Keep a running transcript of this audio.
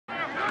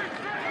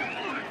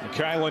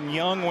Kylan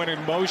Young went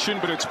in motion,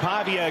 but it's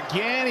Pavia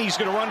again. He's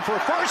going to run for a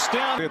first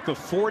down at the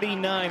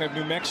 49 of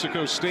New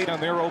Mexico State on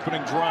their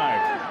opening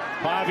drive.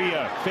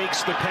 Pavia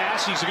fakes the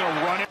pass. He's going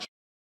to run it.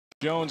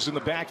 Jones in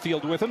the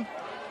backfield with him.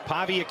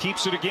 Pavia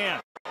keeps it again.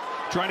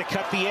 Trying to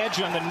cut the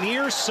edge on the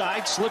near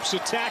side. Slips a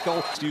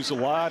tackle. Use a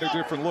lot of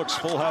different looks.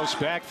 Full house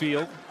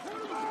backfield.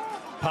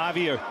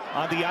 Pavia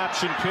on the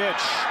option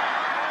pitch.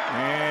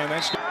 And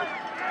that's...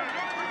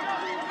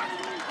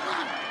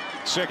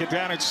 Second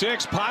down at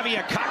 6.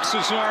 Pavia cocks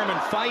his arm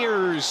and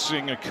fires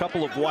a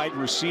couple of wide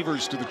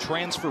receivers to the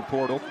transfer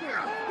portal.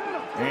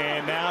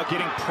 And now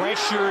getting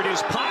pressured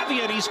is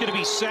Pavia, and he's going to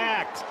be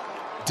sacked.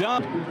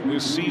 Done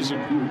this season.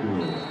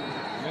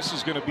 This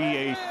is going to be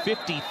a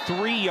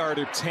 53-yard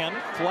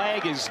attempt.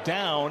 Flag is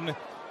down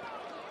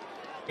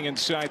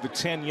inside the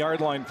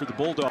 10-yard line for the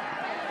Bulldog.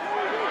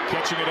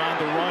 Catching it on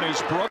the run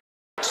is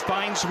Brooks.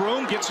 Finds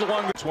room, gets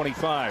along the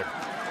 25.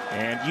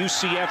 And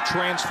UCF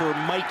transfer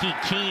Mikey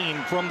Keene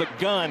from the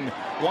gun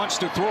wants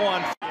to throw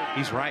on.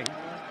 He's right.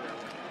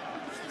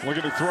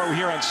 Looking to throw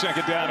here on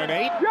second down and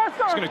 8. Yes,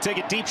 sir. He's going to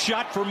take a deep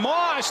shot for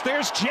Moss.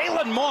 There's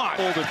Jalen Moss.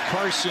 Hold of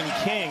Carson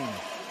King.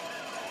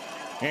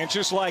 And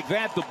just like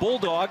that, the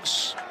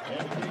Bulldogs.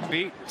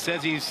 Pete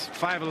says he's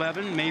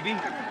 5'11", maybe.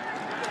 And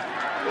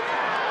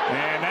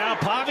now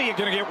Pavia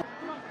going to get.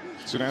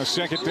 So now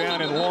second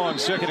down and long,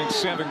 second and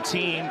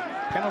 17.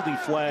 Penalty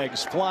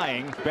flags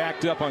flying.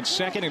 Backed up on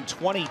second and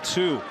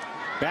 22.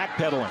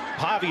 Backpedaling.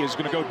 Pavia is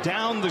going to go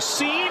down the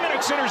seam, and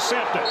it's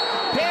intercepted.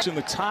 It's in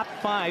the top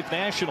 5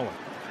 nationally.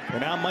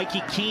 And now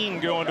Mikey Keene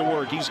going to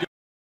work. He's going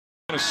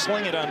to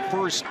sling it on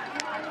first.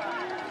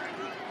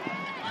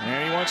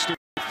 And he wants to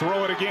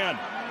throw it again.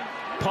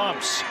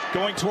 Pumps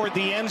going toward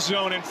the end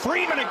zone, and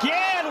Freeman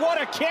again.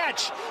 What a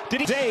catch!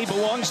 Day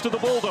belongs to the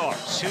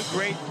Bulldogs. 2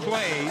 great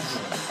plays.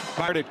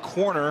 Fired at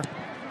corner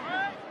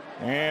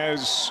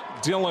as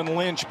Dylan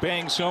Lynch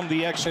bangs home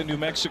the extra New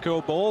Mexico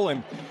Bowl,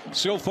 and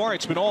so far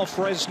it's been all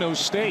Fresno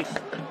State.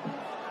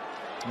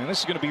 And this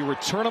is going to be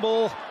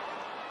returnable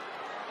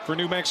for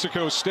New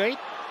Mexico State.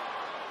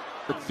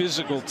 A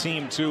physical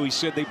team too. He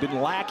said they've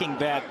been lacking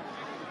that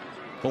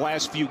the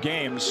last few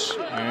games,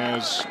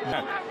 as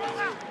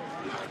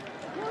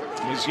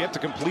is yet to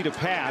complete a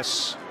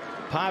pass.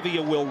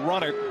 Pavia will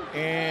run it,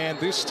 and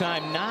this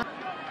time not.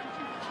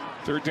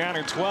 Third down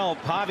and 12.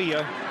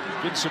 Pavia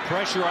getting some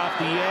pressure off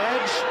the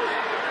edge.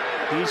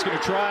 He's going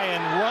to try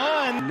and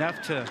run.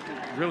 Enough to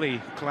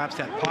really collapse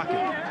that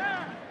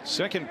pocket.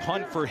 Second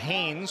punt for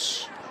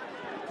Haynes.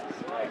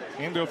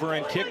 End over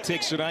end kick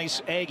takes a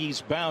nice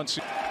Aggies bounce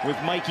with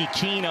Mikey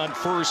Keene on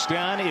first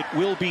down. It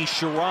will be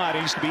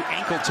Sherrod. He's to be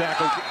ankle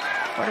tackled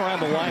right around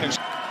the line.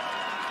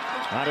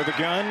 Out of the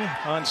gun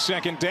on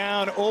second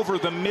down, over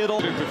the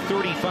middle at the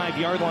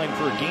 35-yard line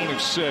for a gain of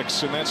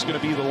 6, and that's going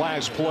to be the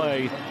last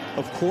play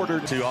of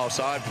quarter. 2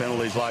 offside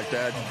penalties like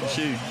that,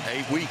 shoot,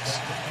 8 weeks.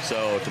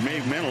 So to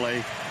me,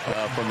 mentally,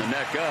 from the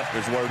neck up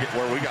is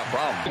where we got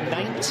problems.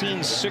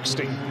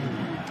 1960.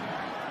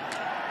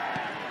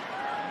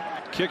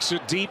 Kicks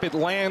it deep. It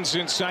lands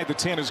inside the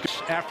 10. Is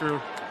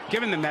after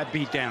giving them that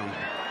beat down.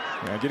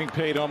 Yeah, getting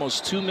paid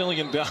almost $2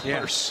 million.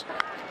 Yes.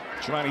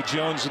 Johnny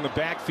Jones in the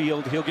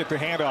backfield. He'll get the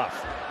handoff.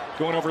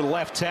 Going over the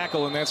left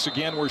tackle, and that's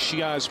again where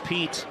Shiaz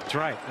Pete. That's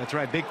right. That's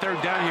right. Big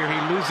third down here.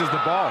 He loses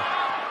the ball.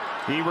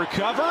 He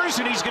recovers,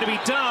 and he's going to be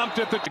dumped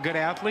at the. Good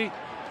athlete.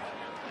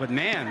 But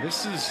man,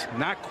 this is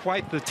not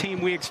quite the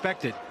team we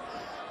expected.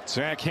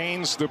 Zach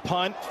Haynes, the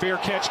punt. Fair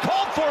catch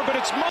called for, but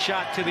it's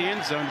shot to the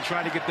end zone to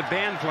try to get the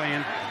band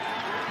playing.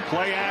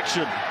 Play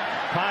action.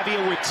 Pavia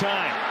with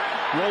time.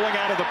 Rolling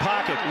out of the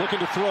pocket. Looking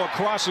to throw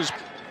across his.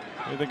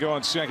 Here they go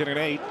on second and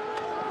 8.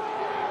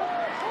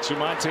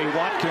 Jamonte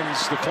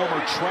Watkins, the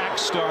former track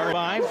star.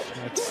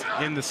 5. That's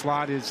in the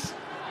slot is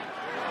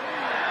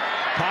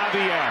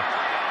Pavia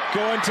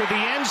going to the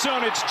end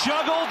zone. It's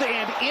juggled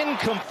and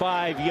income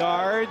 5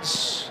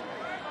 yards.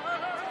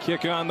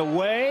 Kick on the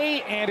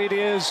way, and it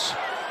is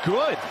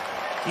good.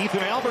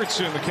 Ethan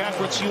Albertson, the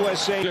Conference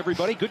USA.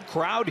 Everybody, good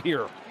crowd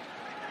here.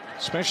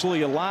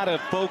 Especially a lot of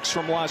folks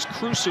from Las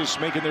Cruces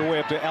making their way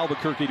up to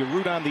Albuquerque to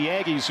root on the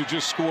Aggies, who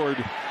just scored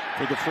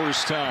for the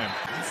first time.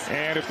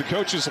 And if the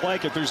coaches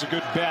like it, there's a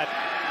good bet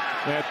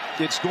that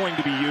it's going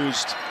to be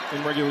used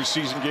in regular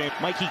season game.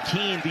 Mikey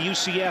Keene, the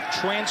UCF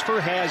transfer,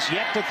 has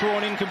yet to throw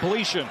an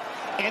incompletion.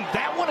 And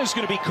that one is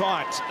going to be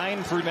caught.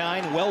 9 for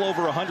 9, well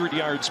over 100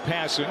 yards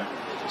passing.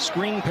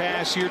 Screen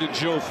pass here to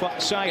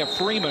Josiah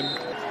Freeman.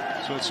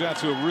 So it's out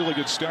to a really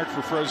good start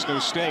for Fresno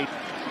State.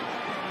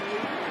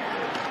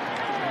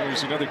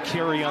 There's another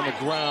carry on the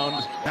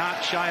ground.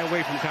 Not shy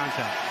away from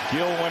contact.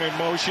 Gill went in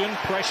motion.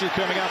 Pressure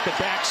coming out the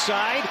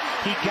backside.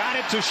 He got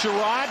it to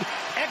Sherrod.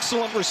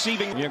 Excellent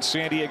receiving against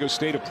San Diego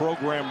State, a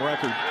program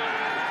record.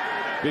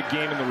 Big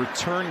game in the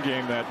return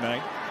game that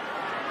night.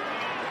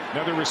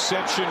 Another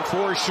reception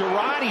for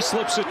Sherrod. He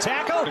slips a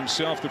tackle.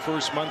 Himself the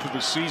first month of the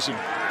season.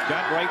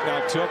 Got right in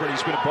October, and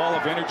he's been a ball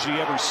of energy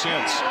ever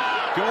since.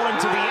 Going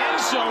to the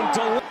end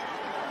zone.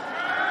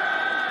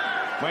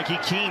 Mikey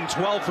Keene,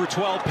 12 for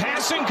 12.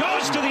 Passing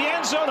goes to the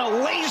end zone. A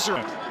laser.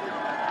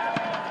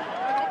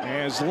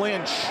 as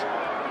Lynch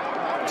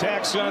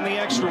tacks on the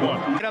extra one.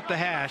 Right up the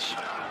hash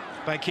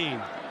by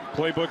Keene.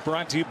 Playbook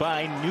brought to you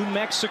by New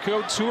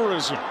Mexico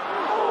Tourism.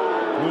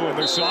 Ooh, and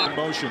they're soft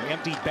motion.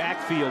 Empty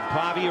backfield.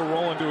 Pavia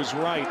rolling to his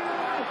right.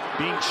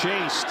 Being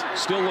chased.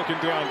 Still looking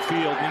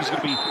downfield. He's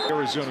going to be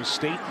Arizona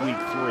State week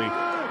 3.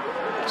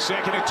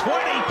 Second and 20.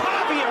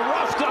 Pavia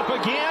roughed up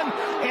again.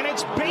 And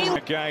it's Bailey.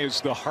 That guy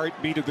is the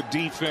heartbeat of the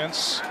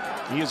defense.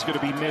 He is going to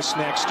be missed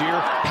next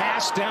year.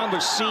 Pass down the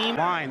seam.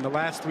 Line the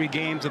last 3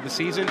 games of the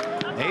season.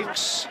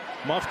 Apes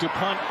muffed a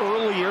punt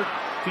earlier.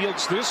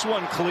 Fields this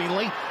one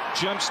cleanly.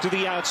 Jumps to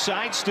the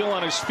outside. Still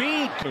on his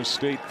feet.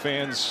 State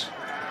fans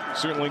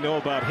certainly know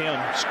about him.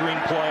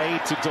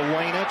 Screenplay to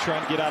Delana,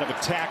 trying to get out of a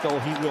tackle.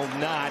 He will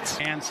not.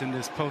 Chance in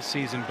this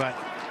postseason, but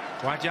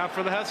watch out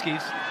for the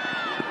Huskies.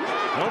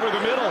 Over the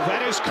middle,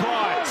 that is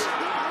caught.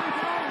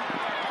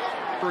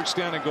 First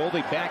down and goal.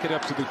 They back it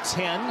up to the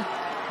 10.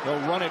 They'll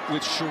run it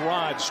with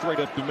Sherrod straight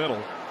up the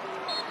middle.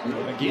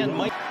 Again,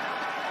 Mike.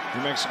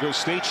 New Mexico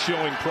State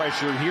showing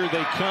pressure. Here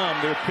they come.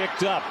 They're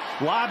picked up.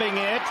 Lobbing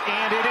it,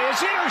 and it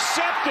is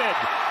intercepted.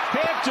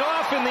 Picked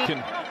off, and they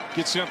can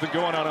get something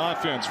going on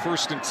offense.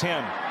 First and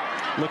 10.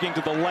 Looking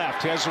to the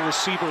left. Has a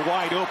receiver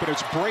wide open.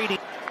 It's Brady.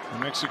 New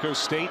Mexico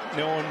State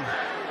known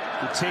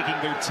for taking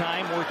their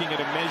time, working at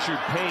a measured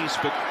pace,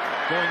 but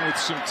going with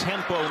some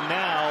tempo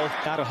now.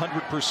 Not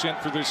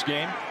 100% for this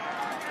game.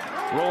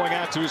 Rolling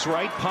out to his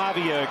right.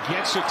 Pavia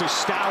gets it to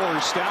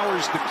Stowers.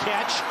 Stowers the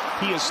catch.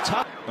 He is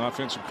tough.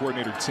 Offensive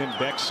coordinator Tim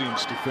Beck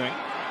seems to think.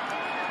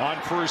 On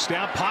first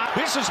down,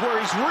 this is where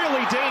he's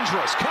really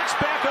dangerous. Cuts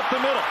back up the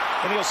middle,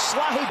 and he'll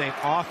slide. The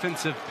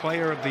offensive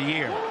player of the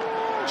year.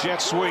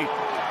 Jet sweep.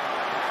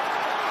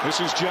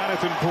 This is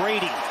Jonathan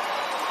Brady.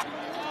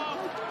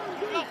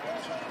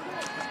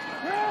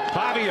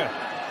 Pavia,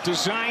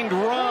 designed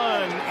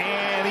run,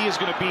 and he is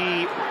going to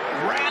be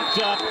wrapped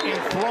up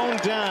and thrown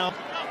down.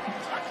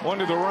 One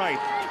to the right.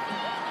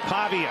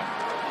 Pavia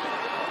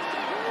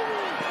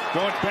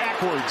going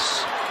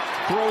backwards.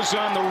 Throws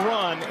on the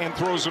run and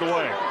throws it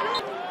away.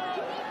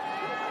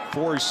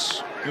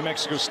 Force New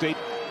Mexico State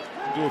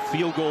to a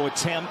field goal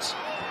attempt.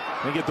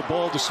 They get the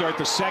ball to start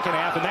the second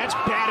half, and that's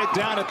batted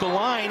down at the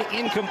line.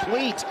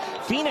 Incomplete.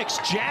 Phoenix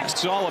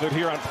jacks all of it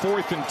here on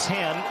 4th and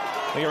 10.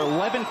 They are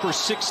 11 for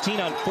 16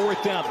 on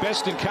 4th down.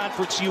 Best in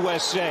Conference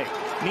USA.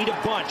 Need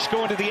a bunch.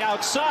 Going to the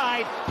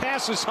outside.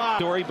 Passes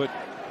high. But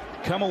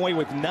come away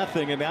with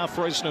nothing, and now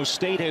Fresno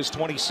State has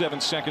 27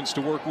 seconds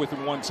to work with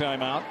and 1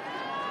 timeout.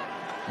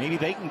 Maybe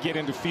they can get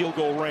into field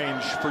goal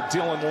range for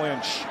Dylan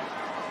Lynch.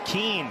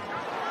 Keene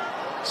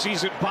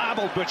sees it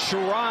bobbled, but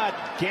Sherrod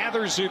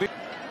gathers it.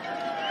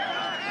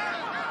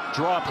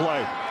 Draw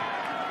play.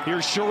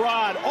 Here's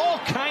Sherrod. All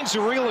kinds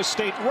of real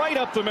estate right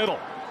up the middle.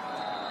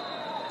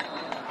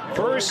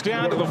 First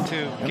down to the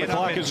to get the up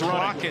clock and is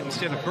clock running. it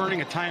instead of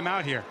burning a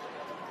timeout here.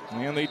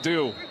 And they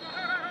do.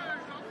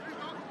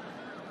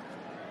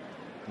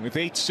 With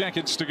 8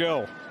 seconds to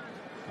go.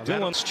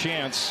 Dylan's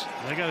chance.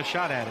 They got a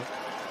shot at it.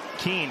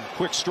 Keene,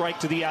 quick strike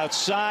to the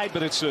outside,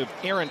 but it's an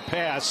errant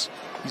pass.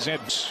 He's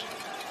had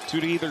 2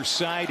 to either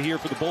side here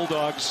for the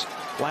Bulldogs.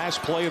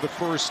 Last play of the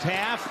first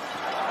half.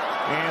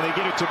 And they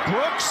get it to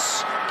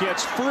Brooks.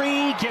 Gets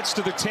free, gets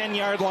to the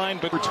 10-yard line.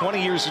 But for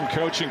 20 years in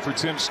coaching for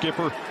Tim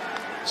Skipper,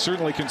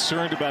 certainly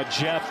concerned about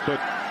Jeff,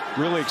 but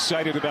really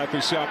excited about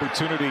this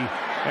opportunity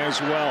as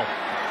well.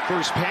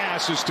 First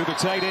pass is to the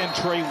tight end,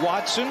 Trey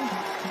Watson.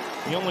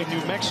 The only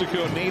New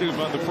Mexico native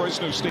on the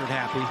Fresno State.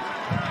 Happy.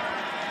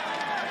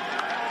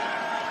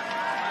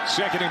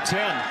 Second and 10.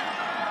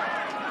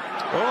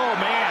 Oh,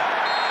 man.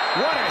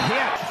 What a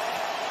hit.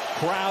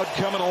 Crowd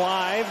coming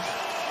alive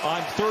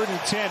on 3rd and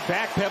 10.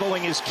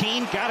 Backpedaling is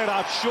Keene. Got it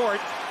off short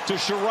to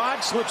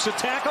Sherrod. Slips a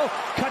tackle.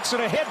 Cuts it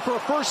ahead for a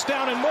first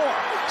down and more.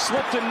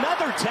 Slipped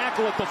another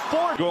tackle at the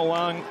 4. Go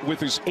along with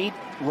his 8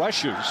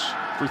 rushes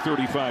for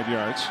 35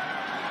 yards.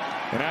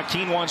 And now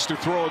Keene wants to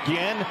throw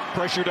again.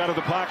 Pressured out of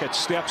the pocket.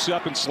 Steps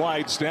up and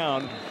slides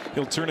down.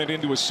 He'll turn it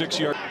into a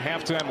 6-yard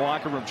halftime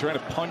locker room, trying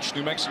to punch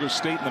New Mexico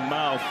State in the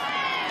mouth.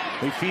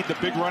 They feed the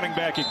big running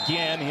back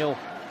again. He'll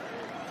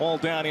fall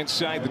down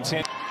inside the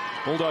 10.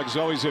 Bulldogs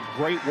always have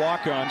great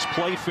walk-ons.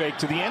 Play fake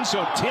to the end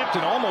zone. Tipped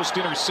and almost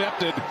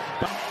intercepted.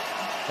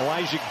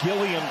 Elijah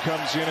Gilliam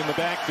comes in the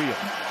backfield.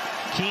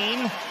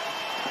 Keene,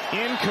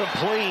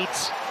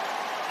 incomplete.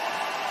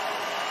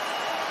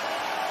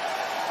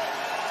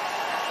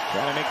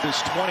 Trying to make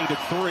this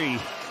 20-3.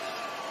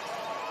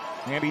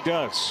 And he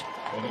does.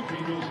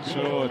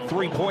 So a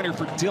 3-pointer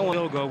for Dylan.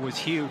 Logo was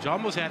huge.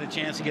 Almost had a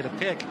chance to get a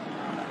pick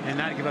and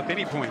not give up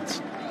any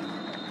points.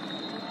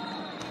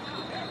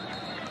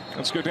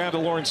 Let's go down to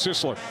Lauren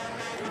Sisler.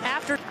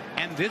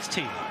 And this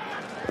team.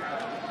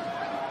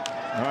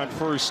 On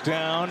first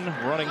down,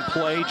 running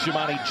play,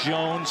 Jamani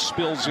Jones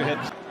spills ahead.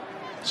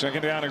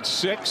 Second down and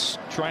 6.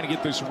 Trying to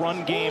get this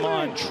run game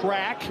on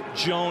track.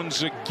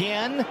 Jones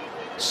again.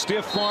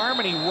 Stiff arm,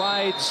 and he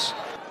rides.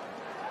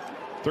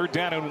 3rd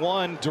down and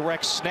 1.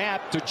 Direct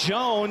snap to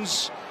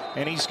Jones,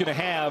 and he's going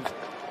to have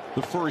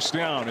the first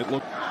down. It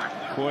looked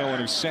Coyle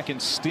in his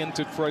second stint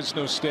at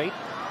Fresno State.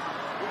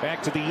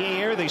 Back to the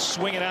air. They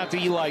swing it out to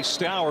Eli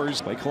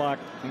Stowers. Play clock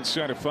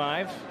inside of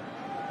 5.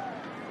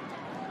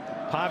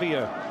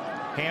 Pavia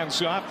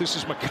hands off. This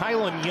is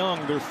McKylan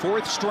Young, their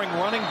 4th string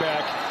running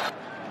back.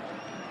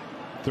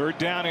 3rd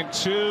down and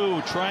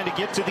 2. Trying to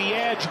get to the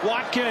edge.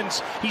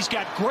 Watkins. He's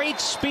got great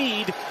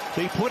speed.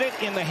 They put it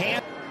in the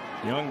hand.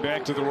 Young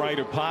back to the right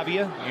of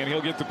Pavia, and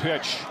he'll get the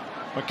pitch.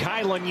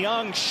 McKylan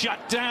Young shut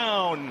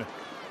down.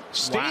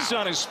 Stays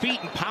on his feet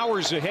and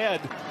powers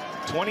ahead.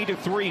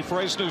 20-3,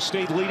 Fresno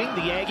State leading.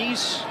 The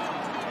Aggies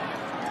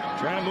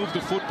trying to move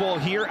the football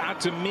here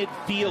out to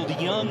midfield.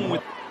 Young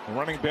with the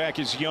running back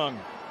is Young.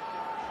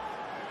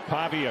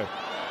 Pavia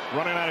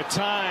running out of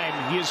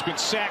time. He has been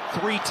sacked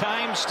 3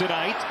 times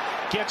tonight.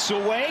 Gets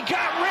away,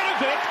 got rid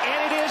of it,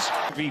 and it is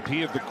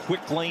MVP of the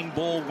Quick Lane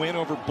Bowl win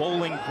over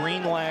Bowling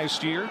Green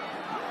last year.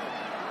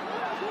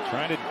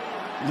 Trying to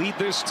lead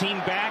this team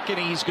back, and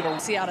he's going to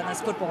see out in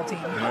this football team.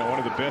 One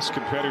of the best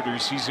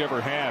competitors he's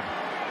ever had.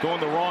 Going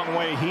the wrong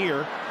way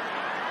here,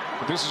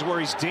 but this is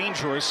where he's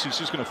dangerous. He's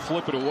just going to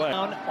flip it away.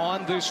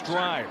 On this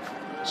drive,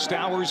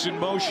 Stowers in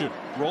motion,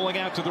 rolling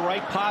out to the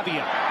right.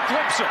 Pavia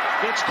flips it.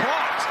 It's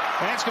caught.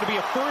 That's going to be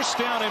a 1st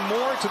down and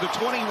more to the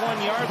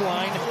 21-yard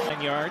line.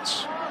 9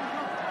 yards.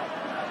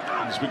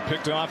 He's been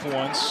picked off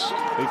once.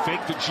 They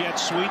fake the jet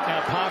sweep. Now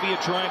Pavia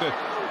trying to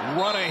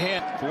run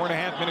ahead.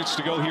 4.5 minutes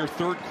to go here,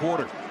 3rd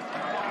quarter.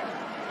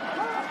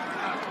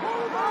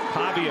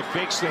 Pavia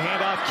fakes the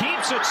handoff,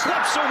 keeps it,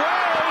 slips away,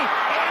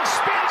 and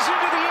spins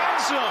into the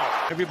end zone.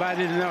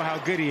 Everybody to know how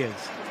good he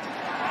is.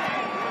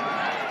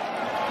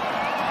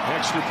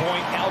 Extra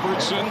point,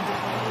 Albertson.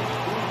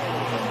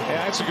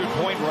 Yeah, that's a good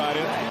point,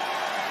 Rodden.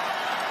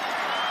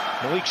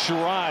 Malik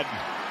Sherrod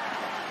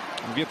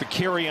will get the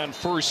carry on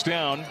 1st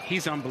down.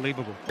 He's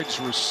unbelievable. It's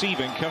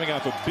receiving, coming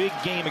off a big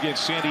game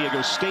against San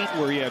Diego State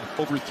where he had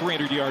over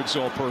 300 yards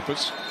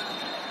all-purpose.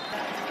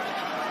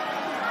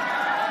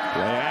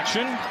 Play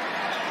action.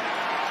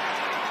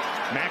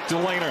 Mac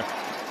Delana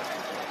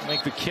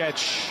make the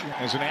catch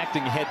as an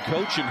acting head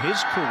coach in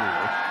his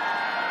career.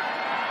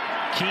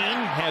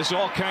 Keene has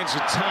all kinds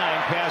of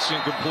time. Pass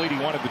incomplete. He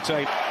wanted the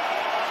tight.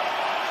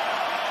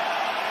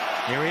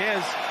 Here he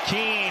is.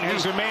 Keene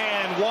has a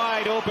man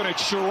wide open at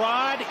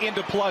Sherrod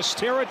into plus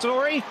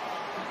territory.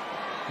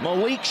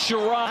 Malik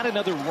Sherrod,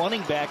 another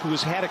running back who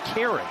has had a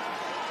carry.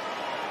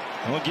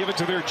 And we'll give it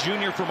to their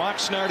junior from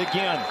Oxnard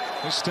again.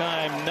 This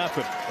time,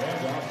 nothing.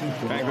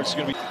 In fact, this is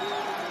going to be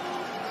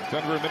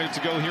under a minute to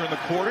go here in the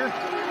quarter.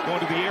 Going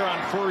to the air on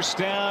 1st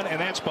down,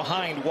 and that's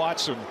behind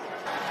Watson.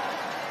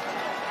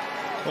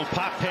 Little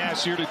pop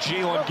pass here to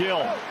Jalen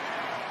Gill.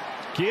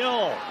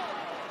 Gill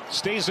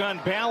stays on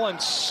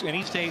balance, and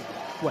he stayed,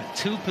 what,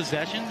 2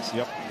 possessions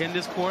in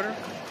this quarter?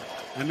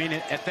 I mean,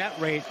 at that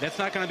rate, that's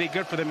not going to be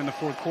good for them in the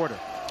 4th quarter.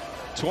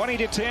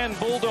 20-10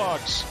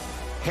 Bulldogs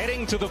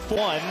heading to the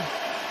 1.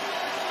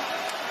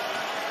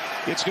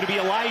 It's going to be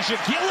Elijah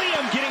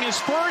Gilliam getting his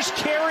 1st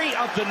carry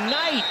of the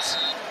night.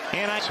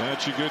 And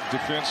such a good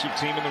defensive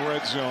team in the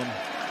red zone.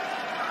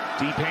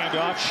 Deep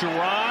handoff,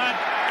 Sherrod,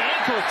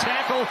 ankle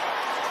tackle,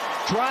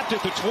 dropped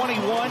at the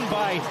 21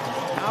 by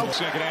out.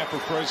 2nd half for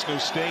Fresno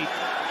State,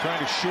 trying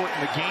to shorten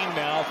the game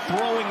now.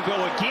 Throwing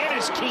though again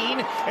is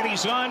Keene, and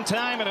he's on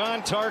time and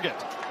on target.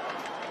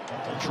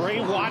 Trey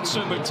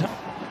Watson,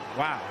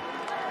 wow.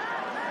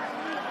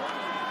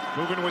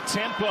 Moving with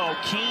tempo,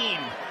 Keene,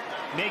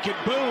 naked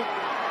boot,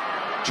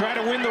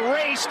 trying to win the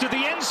race to the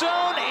end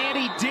zone, and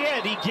he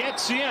did. He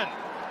gets in.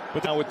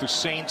 But now with the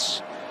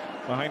Saints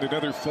behind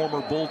another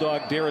former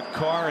Bulldog, Derek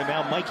Carr, and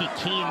now Mikey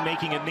Keene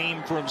making a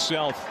name for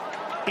himself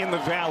in the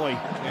Valley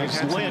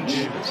as Lynch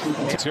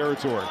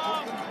territory.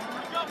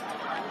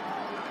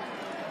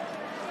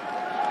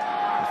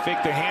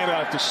 Fake the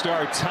handoff to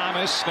start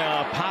Thomas.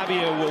 Now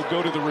Pavia will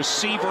go to the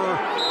receiver.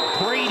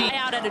 Brady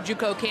out at a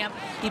JUCO camp.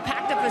 He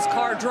packed up his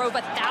car, drove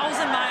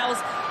 1,000 miles,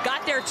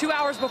 got there 2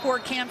 hours before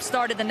camp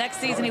started. The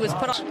next season he was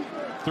put on.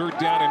 3rd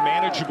down and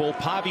manageable.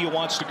 Pavia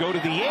wants to go to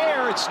the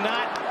air. It's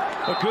not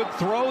a good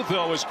throw,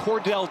 though, as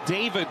Cordell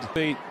David.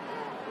 They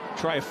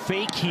try a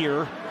fake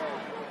here.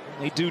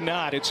 They do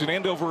not. It's an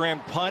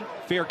end-over-end punt.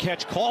 Fair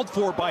catch called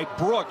for by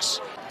Brooks.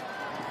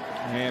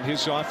 And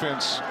his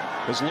offense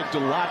has looked a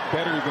lot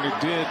better than it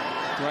did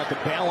throughout the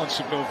balance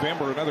of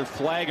November. Another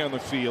flag on the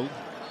field.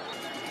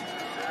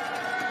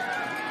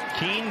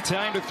 Keene,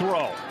 time to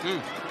throw.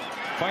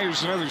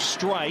 Fires another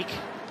strike.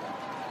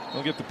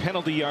 They'll get the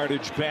penalty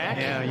yardage back.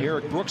 Yeah,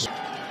 Eric Brooks.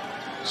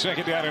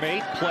 2nd down and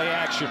 8. Play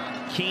action.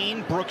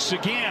 Keene, Brooks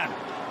again.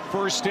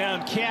 1st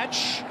down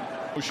catch.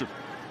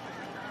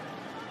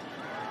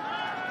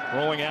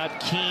 Rolling out,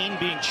 Keene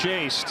being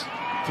chased.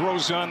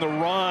 Throws on the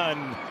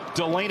run.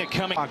 Delana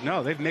coming. Oh,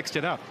 no, they've mixed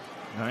it up.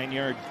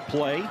 9-yard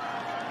play.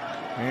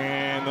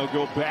 And they'll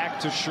go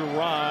back to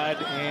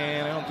Sherrod,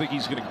 and I don't think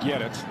he's going to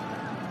get it.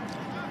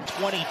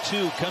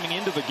 22 coming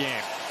into the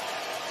game.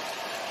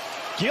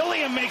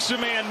 Gilliam makes a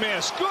man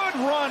miss. Good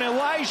run,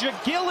 Elijah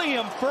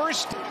Gilliam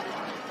first.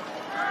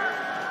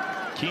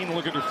 Keene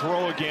looking to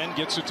throw again.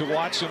 Gets it to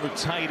Watson, the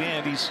tight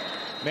end. He's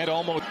met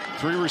almost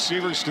 3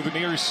 receivers to the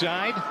near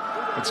side.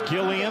 It's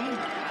Gilliam.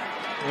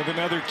 with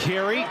another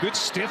carry. Good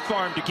stiff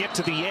arm to get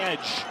to the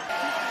edge.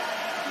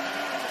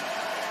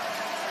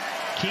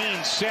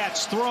 Keene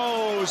sets,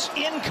 throws,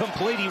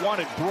 incomplete. He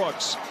wanted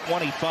Brooks,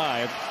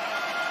 25.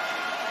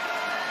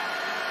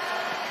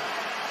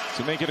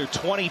 To make it a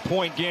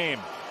 20-point game.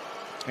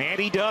 And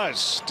he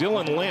does.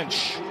 Dylan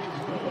Lynch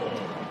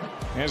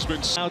has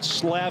been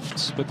outs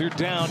left, but they're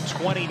down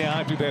 20 now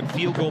after that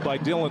field goal by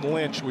Dylan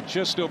Lynch with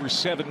just over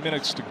 7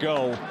 minutes to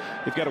go.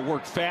 They've got to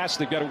work fast,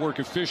 they've got to work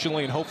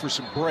efficiently, and hope for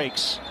some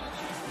breaks.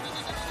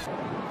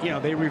 You know,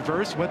 they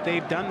reverse what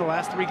they've done the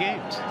last 3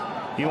 games.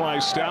 Eli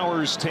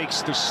Stowers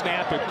takes the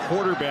snap at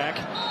quarterback.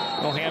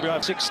 They'll hand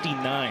off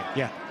 69.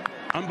 Yeah,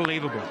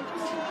 unbelievable.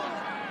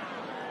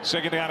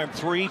 Second down and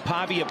 3.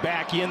 Pavia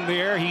back in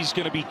there. He's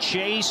going to be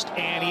chased,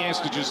 and he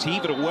has to just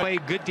heave it away.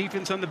 Good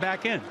defense on the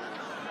back end.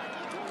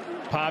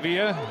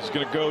 Pavia is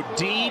going to go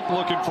deep,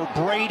 looking for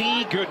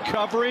Brady. Good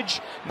coverage.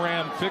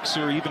 Ram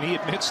fixer, even he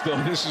admits,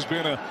 though, this has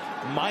been a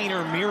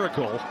minor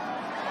miracle.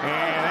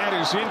 And that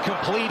is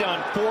incomplete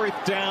on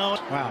 4th down.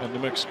 Wow. In New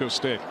Mexico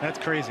State. That's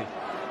crazy.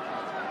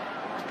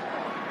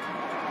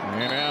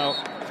 And now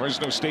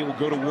Fresno State will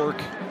go to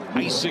work,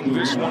 icing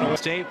this one.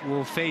 State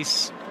will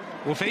face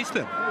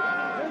them.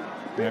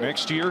 And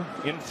next year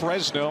in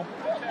Fresno,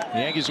 the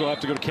Yankees will have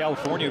to go to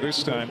California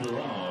this time.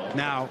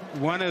 Now,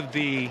 one of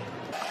the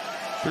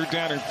 3rd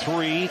down and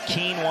 3.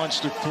 Keene wants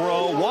to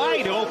throw.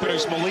 Wide open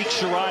is Malik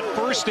Sherrod.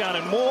 1st down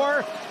and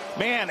more.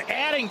 Man,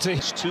 adding to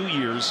his 2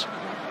 years.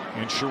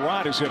 And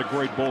Sherrod has had a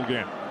great bowl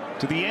game.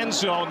 To the end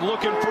zone,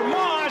 looking for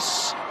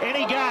Moss, and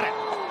he got it.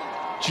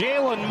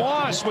 Jalen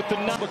Moss with the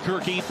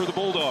Albuquerque for the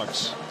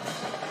Bulldogs.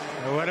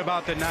 What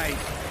about the night,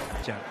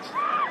 Jones?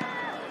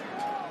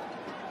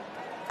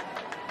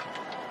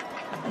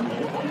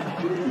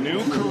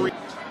 New career.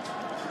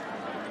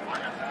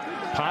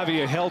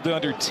 Pavia held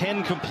under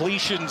 10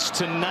 completions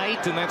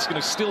tonight, and that's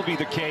going to still be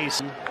the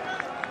case.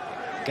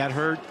 Got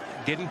hurt,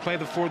 didn't play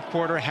the 4th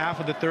quarter, half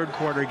of the 3rd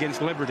quarter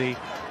against Liberty.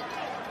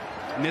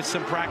 Missed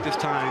some practice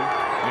time.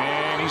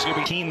 And he's going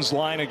to be Keene's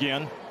line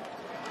again.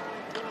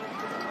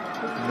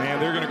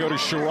 And they're going to go to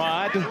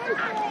Sherrod,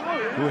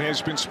 who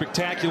has been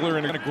spectacular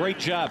and done a great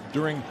job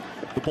during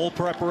the bowl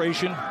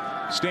preparation,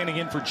 standing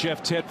in for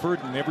Jeff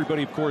Tedford, and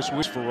everybody, of course,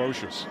 was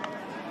ferocious.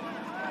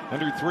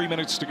 Under 3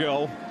 minutes to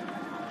go.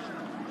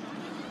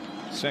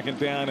 2nd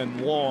down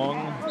and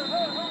long.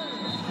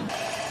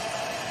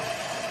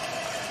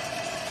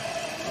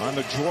 On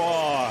the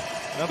draw,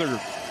 another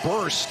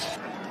burst.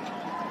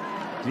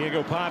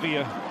 Diego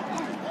Pavia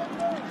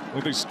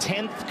with his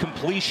 10th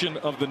completion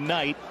of the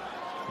night.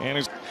 And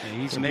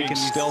he's making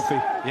stealthy.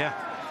 Yeah.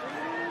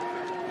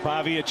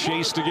 Pavia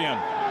chased again.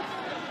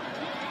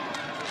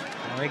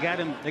 Well, they got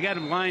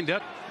him lined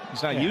up.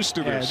 He's not used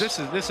to this.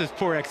 This is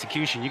poor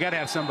execution. You got to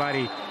have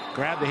somebody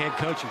grab the head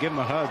coach and give him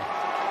a hug.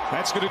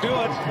 That's going to do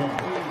it.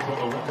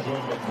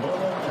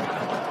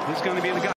 He's going to be the guy.